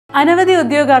അനവധി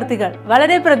ഉദ്യോഗാർത്ഥികൾ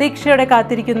വളരെ പ്രതീക്ഷയോടെ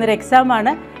കാത്തിരിക്കുന്ന ഒരു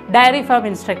എക്സാമാണ് ഡയറി ഫാം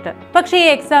ഇൻസ്ട്രക്ടർ. പക്ഷേ ഈ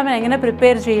എക്സാമിന് എങ്ങനെ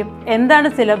പ്രിപ്പയർ ചെയ്യും, എന്താണ്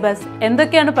സിലബസ്,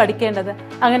 എന്തൊക്കെയാണ് പഠിക്കേണ്ടത്,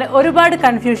 അങ്ങനെ ഒരുപാട്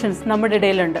കൺഫ്യൂഷൻസ് നമ്മുടെ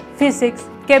ഇടയിലുണ്ട്. Physics,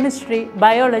 chemistry,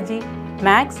 biology,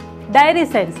 maths, dairy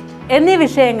science എന്നീ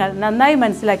വിഷയങ്ങൾ നന്നായി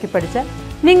മനസ്സിലാക്കി പഠിച്ചാൽ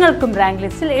നിങ്ങൾക്കും റാങ്ക്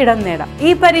ലിസ്റ്റിൽ ഇടം നേടാം.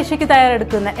 ഈ പരീക്ഷയ്ക്ക്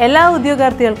തയ്യാറെടുക്കുന്ന എല്ലാ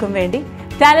ഉദ്യോഗാർത്ഥികൾക്കും വേണ്ടി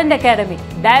talent academy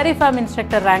dairy farm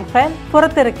instructor rank file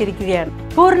പുറത്തിറക്കിയിരിക്കുകയാണ്.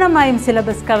 പൂർണ്ണമായും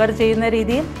സിലബസ് കവർ ചെയ്യുന്ന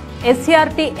രീതിയിൽ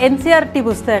SCERT NCERT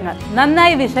പുസ്തകങ്ങൾ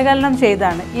നന്നായി വിശകലനം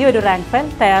ചെയ്താണ് ഈ ഒരു റാങ്ക് ഫയൽ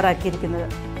തയ്യാറാക്കിയിരിക്കുന്നത്.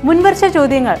 മുൻവർഷ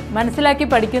ചോദ്യങ്ങൾ മനസ്സിലാക്കി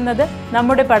പഠിക്കുന്നത്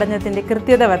നമ്മുടെ പഠനത്തിന്റെ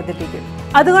കൃത്യത വർദ്ധിപ്പിക്കും.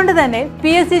 അതുകൊണ്ട് തന്നെ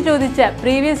PSC ചോദിച്ച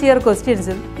പ്രീവിയസ് ഇയർ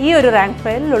ക്വസ്റ്റ്യൻസും ഈ ഒരു റാങ്ക്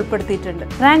ഫയലിൽ ഉൾപ്പെടുത്തിയിട്ടുണ്ട്.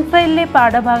 റാങ്ക് ഫയലിലെ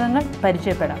പാഠഭാഗങ്ങൾ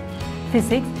പരിചയപ്പെടാം.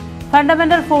 Physics,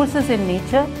 fundamental forces in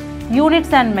nature,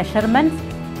 units and measurements,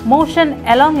 motion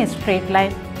along a straight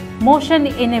line, motion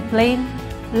in a plane,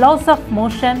 laws of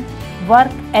motion,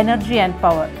 work, energy and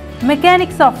power,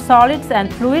 mechanics of solids and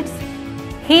fluids,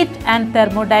 heat and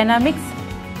thermodynamics,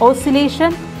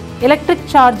 oscillation, electric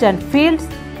charge and fields,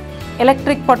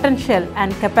 electric potential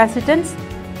and capacitance,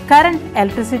 current,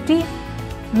 electricity,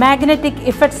 magnetic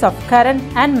effects of current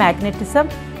and magnetism,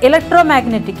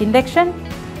 electromagnetic induction,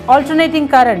 alternating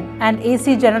current and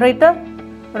AC generator,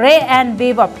 ray and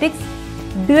wave optics,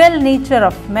 dual nature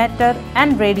of matter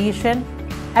and radiation,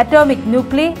 atomic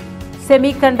nuclei,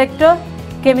 semiconductor,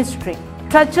 chemistry,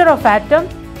 structure of atom,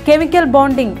 chemical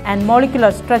bonding and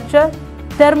molecular structure,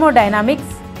 thermodynamics,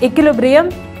 equilibrium,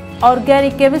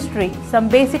 organic chemistry, some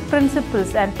basic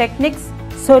principles and techniques,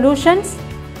 solutions,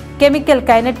 chemical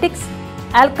kinetics,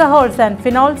 alcohols and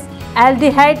phenols,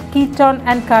 aldehyde, ketone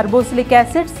and carboxylic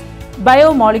acids,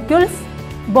 biomolecules,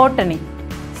 botany,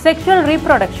 sexual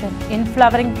reproduction in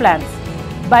flowering plants,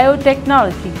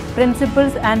 biotechnology,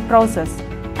 principles and process,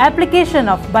 application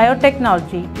of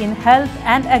biotechnology in health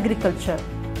and agriculture,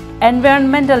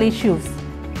 environmental issues,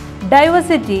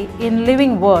 diversity in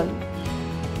living world,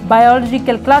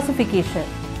 biological classification,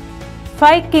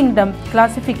 5 kingdom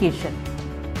classification,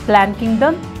 plant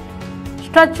kingdom,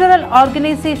 structural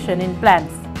organization in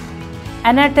plants,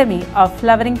 anatomy of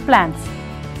flowering plants,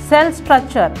 cell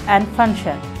structure and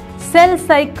function, cell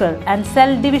cycle and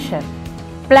cell division,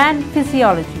 plant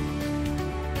physiology,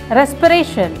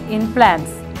 respiration in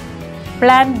plants,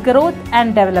 plant growth and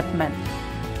development,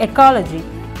 ecology,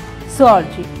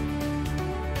 zoology,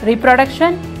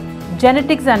 reproduction,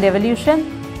 genetics and evolution,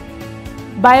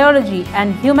 biology and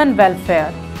human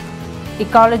welfare,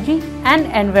 ecology and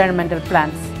environmental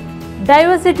plants,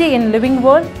 diversity in living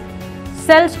world,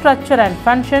 cell structure and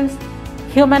functions,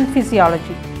 human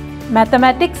physiology,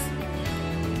 mathematics,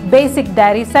 basic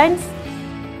dairy science,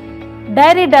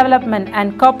 dairy development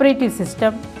and cooperative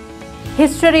system,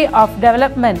 history of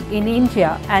development in India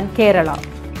and Kerala,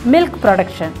 milk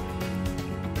production,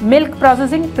 milk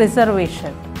processing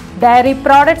preservation, dairy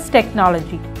products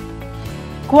technology,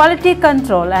 quality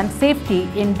control and safety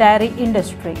in dairy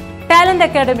industry. Talent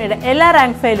അക്കാഡമിയുടെ എല്ലാ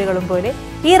rank ഫയലുകളും പോലെ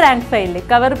ഈ rank ഫയലിലെ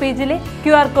cover പേജിലെ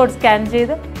QR code scan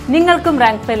ചെയ്ത് നിങ്ങൾക്കും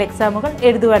rank file എക്സാമുകൾ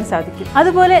എഴുതുവാൻ സാധിക്കും.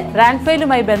 അതുപോലെ റാങ്ക്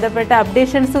ഫയലുമായി ബന്ധപ്പെട്ട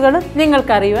അപ്ഡേഷൻസുകളും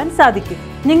നിങ്ങൾക്ക് അറിയുവാൻ സാധിക്കും.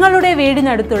 നിങ്ങളുടെ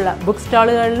വീടിനടുത്തുള്ള ബുക്ക്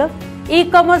സ്റ്റാളുകളിലും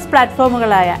ഇ-കൊമേഴ്സ്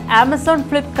പ്ലാറ്റ്ഫോമുകളായ ആമസോൺ,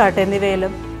 ഫ്ലിപ്കാർട്ട്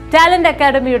എന്നിവയിലും ടാലന്റ്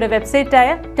അക്കാഡമിയുടെ വെബ്സൈറ്റായ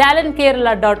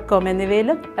talentkerala.com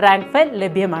എന്നിവയിലും റാങ്ക് ഫയൽ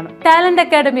ലഭ്യമാണ്. ടാലന്റ്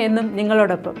അക്കാഡമി എന്നും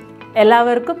നിങ്ങളോടൊപ്പം.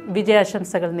 എല്ലാവർക്കും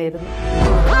വിജയാശംസകൾ നേരുന്നു.